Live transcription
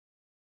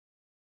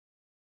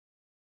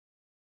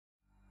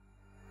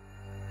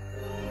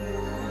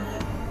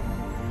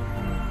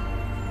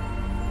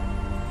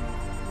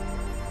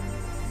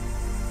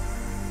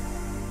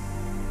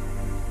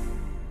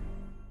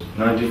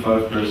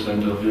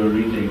95% of your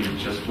reading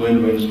is just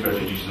win-win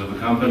strategies of the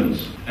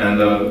companies. And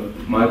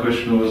my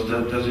question was,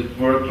 does it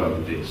work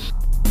like this?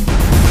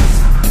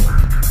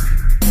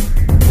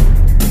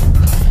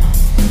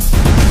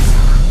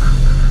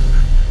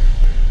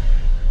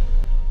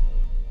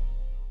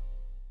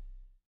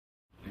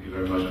 Thank you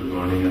very much. Good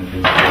morning, and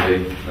thanks for the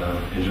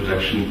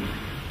introduction.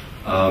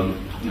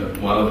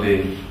 One of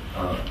the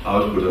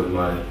output of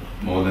my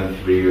more than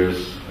 3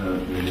 years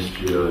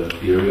ministerial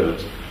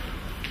period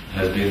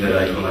has been that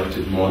I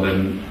collected more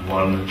than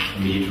 1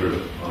 meter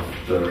of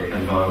the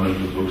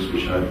environmental books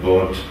which I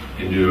bought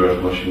in New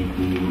York,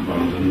 Washington,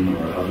 London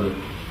or other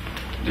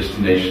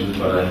destinations,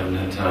 but I haven't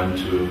had time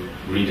to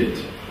read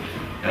it.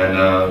 And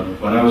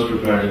when I was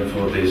preparing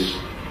for this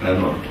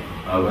panel,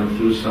 I went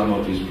through some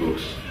of these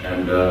books,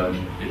 and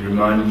it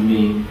reminded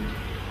me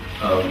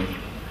of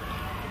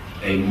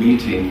a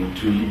meeting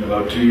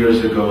about 2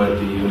 years ago at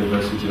the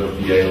University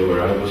of Yale,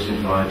 where I was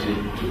invited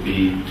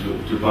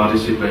to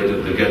participate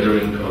at the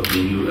gathering of the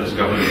US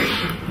governors,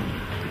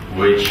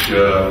 which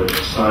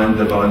signed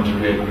the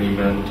voluntary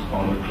agreement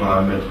on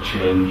climate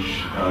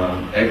change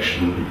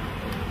action,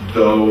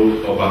 though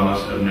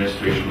Obama's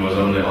administration was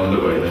only on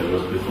the way. That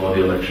was before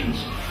the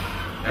elections.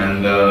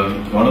 And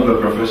one of the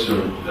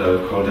professors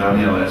called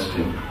Daniel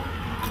Estin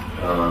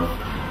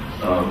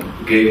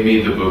gave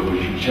me the book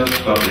which he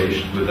just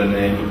published with the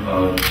name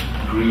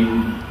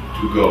Green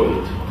to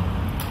Gold.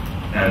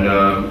 And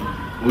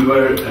we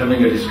were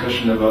having a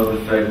discussion about the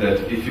fact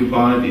that if you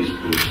buy these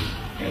books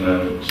in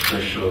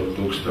special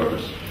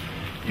bookstores,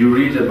 you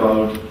read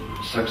about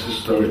success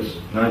stories.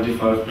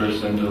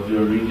 95% of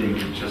your reading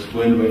is just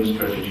win-win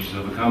strategies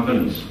of the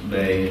companies.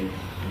 They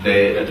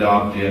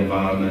adopt the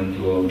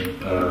environmental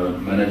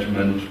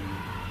management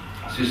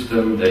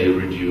system, they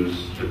reduce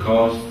the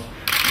costs,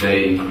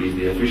 they increase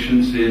the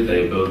efficiency,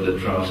 they build the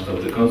trust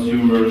of the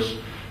consumers,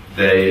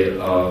 they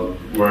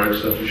work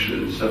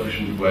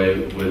sufficient way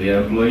with the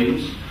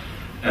employees.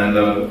 And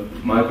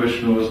my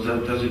question was,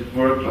 does it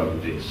work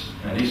like this?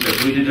 And he said,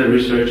 we did a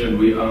research and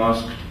we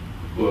asked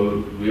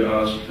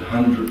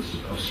hundreds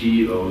of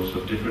CEOs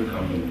of different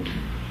companies,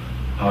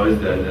 how is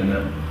that?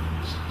 And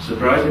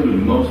surprisingly,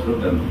 most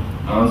of them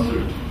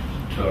answered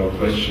to our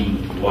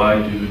question,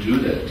 why do you do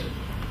that?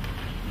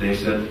 They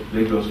said,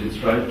 because it's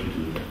right to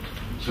do that.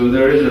 So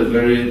there is a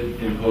very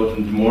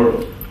important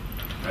moral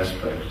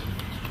aspect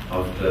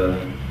of the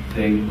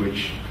thing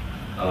which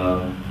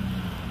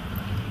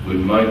we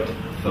might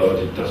thought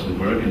it doesn't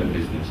work in a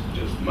business,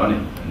 just money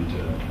and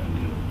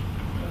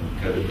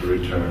capital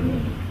return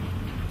and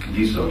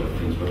these sort of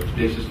things, but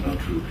this is not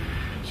true.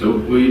 So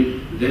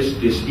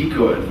this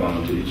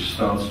eco-advantage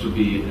starts to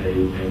be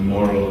a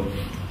moral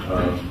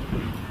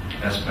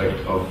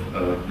aspect of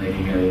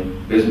making a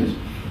business.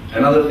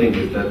 Another thing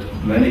is that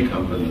many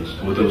companies,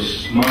 or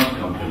those smart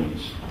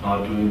companies, are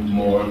doing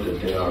more than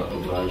they are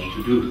obliged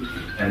to do.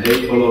 And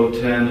they follow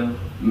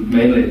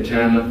mainly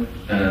 10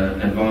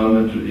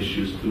 environmental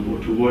issues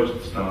to watch.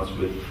 It starts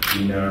with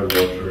clean air,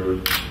 water,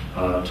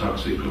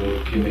 toxic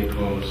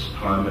chemicals,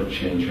 climate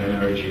change,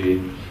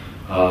 energy,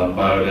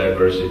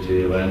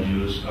 biodiversity, land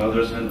use,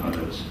 others and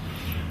others.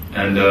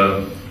 And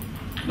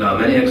there are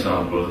many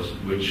examples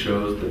which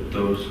shows that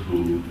those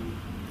who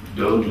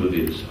don't do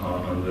this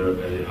are under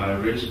a high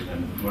risk.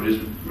 And what is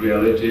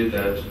reality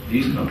that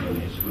these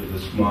companies with the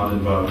smart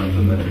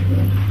environmental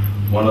management,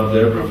 one of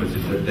their profits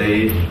is that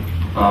they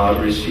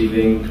are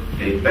receiving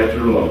a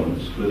better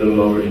loans with a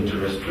lower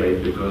interest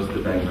rate because the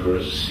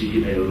bankers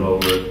see a lower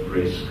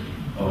risk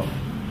of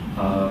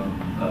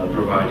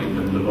providing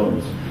them the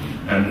loans.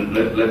 And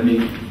let me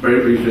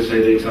very briefly say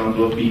the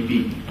example of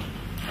BP,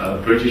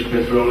 British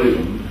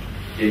Petroleum.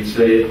 It's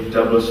a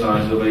double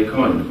size of a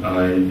coin.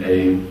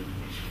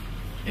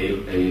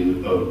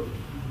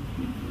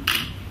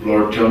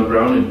 Lord John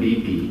Brown and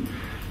BP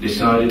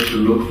decided to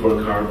look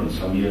for carbon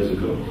some years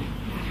ago,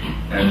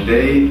 and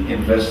they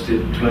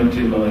invested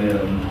 $20 million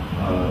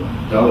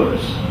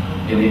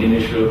in the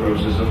initial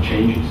process of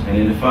changes. And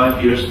in a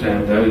 5-year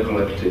span, they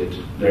collected,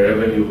 their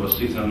revenue was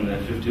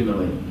 $650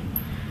 million.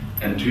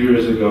 And 2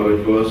 years ago,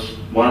 it was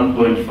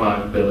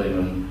 $1.5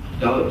 billion,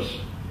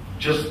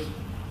 just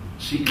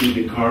seeking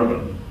the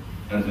carbon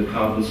and the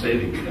carbon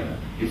savings there.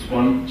 It's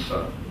one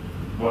side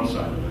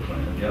of the coin.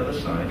 And the other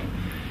side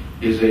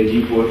is a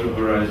Deepwater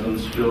Horizon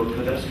spill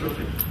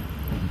catastrophe.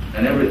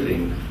 And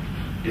everything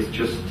is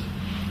just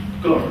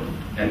gone.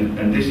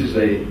 And this is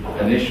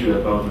an issue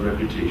about the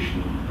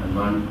reputation.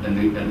 And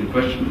the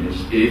question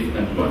is, if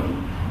and when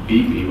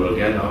BP will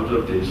get out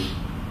of this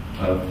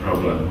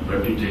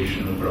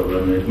reputational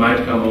problem. It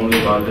might come only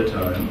by the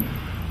time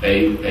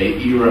an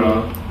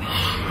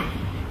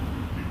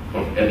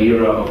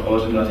era of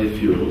alternative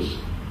fuels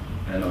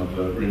and of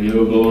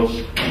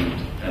renewables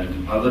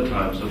and other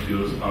types of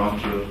fuels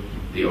after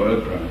the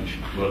oil crunch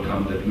will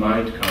come. That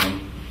might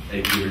come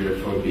a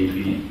period for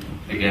BP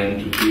again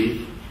to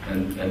breathe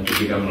and to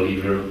become a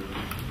leader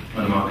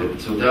on the market.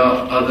 So there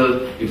are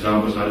other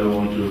examples. I don't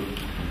want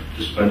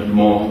to spend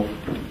more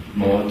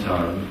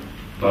time,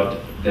 but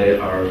they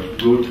are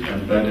good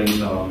and bad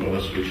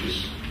examples, which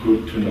is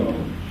good to know.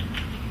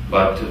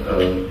 But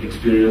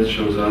experience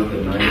shows us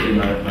that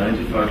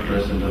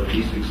 95% of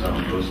these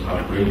examples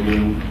are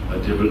delivering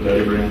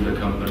the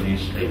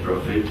companies a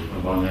profit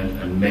on one hand,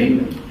 and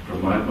mainly,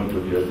 from my point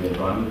of view as an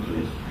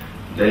environmentalist,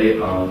 they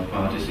are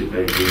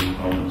participating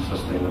on a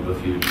sustainable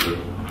future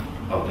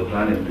of the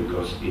planet,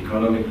 because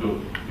economical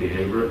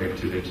behavior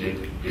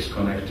activity is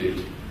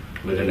connected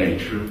with the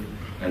nature,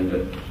 and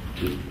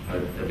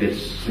a bit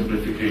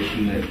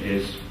simplification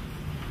is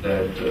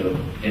that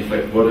in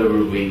fact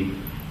whatever we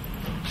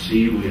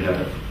see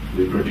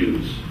we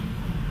produce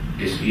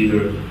is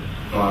either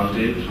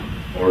planted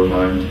or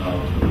mined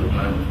out of the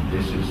planet.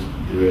 This is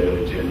the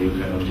reality, and you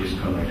cannot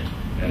disconnect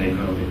an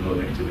economical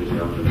activity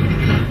out of the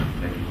nature.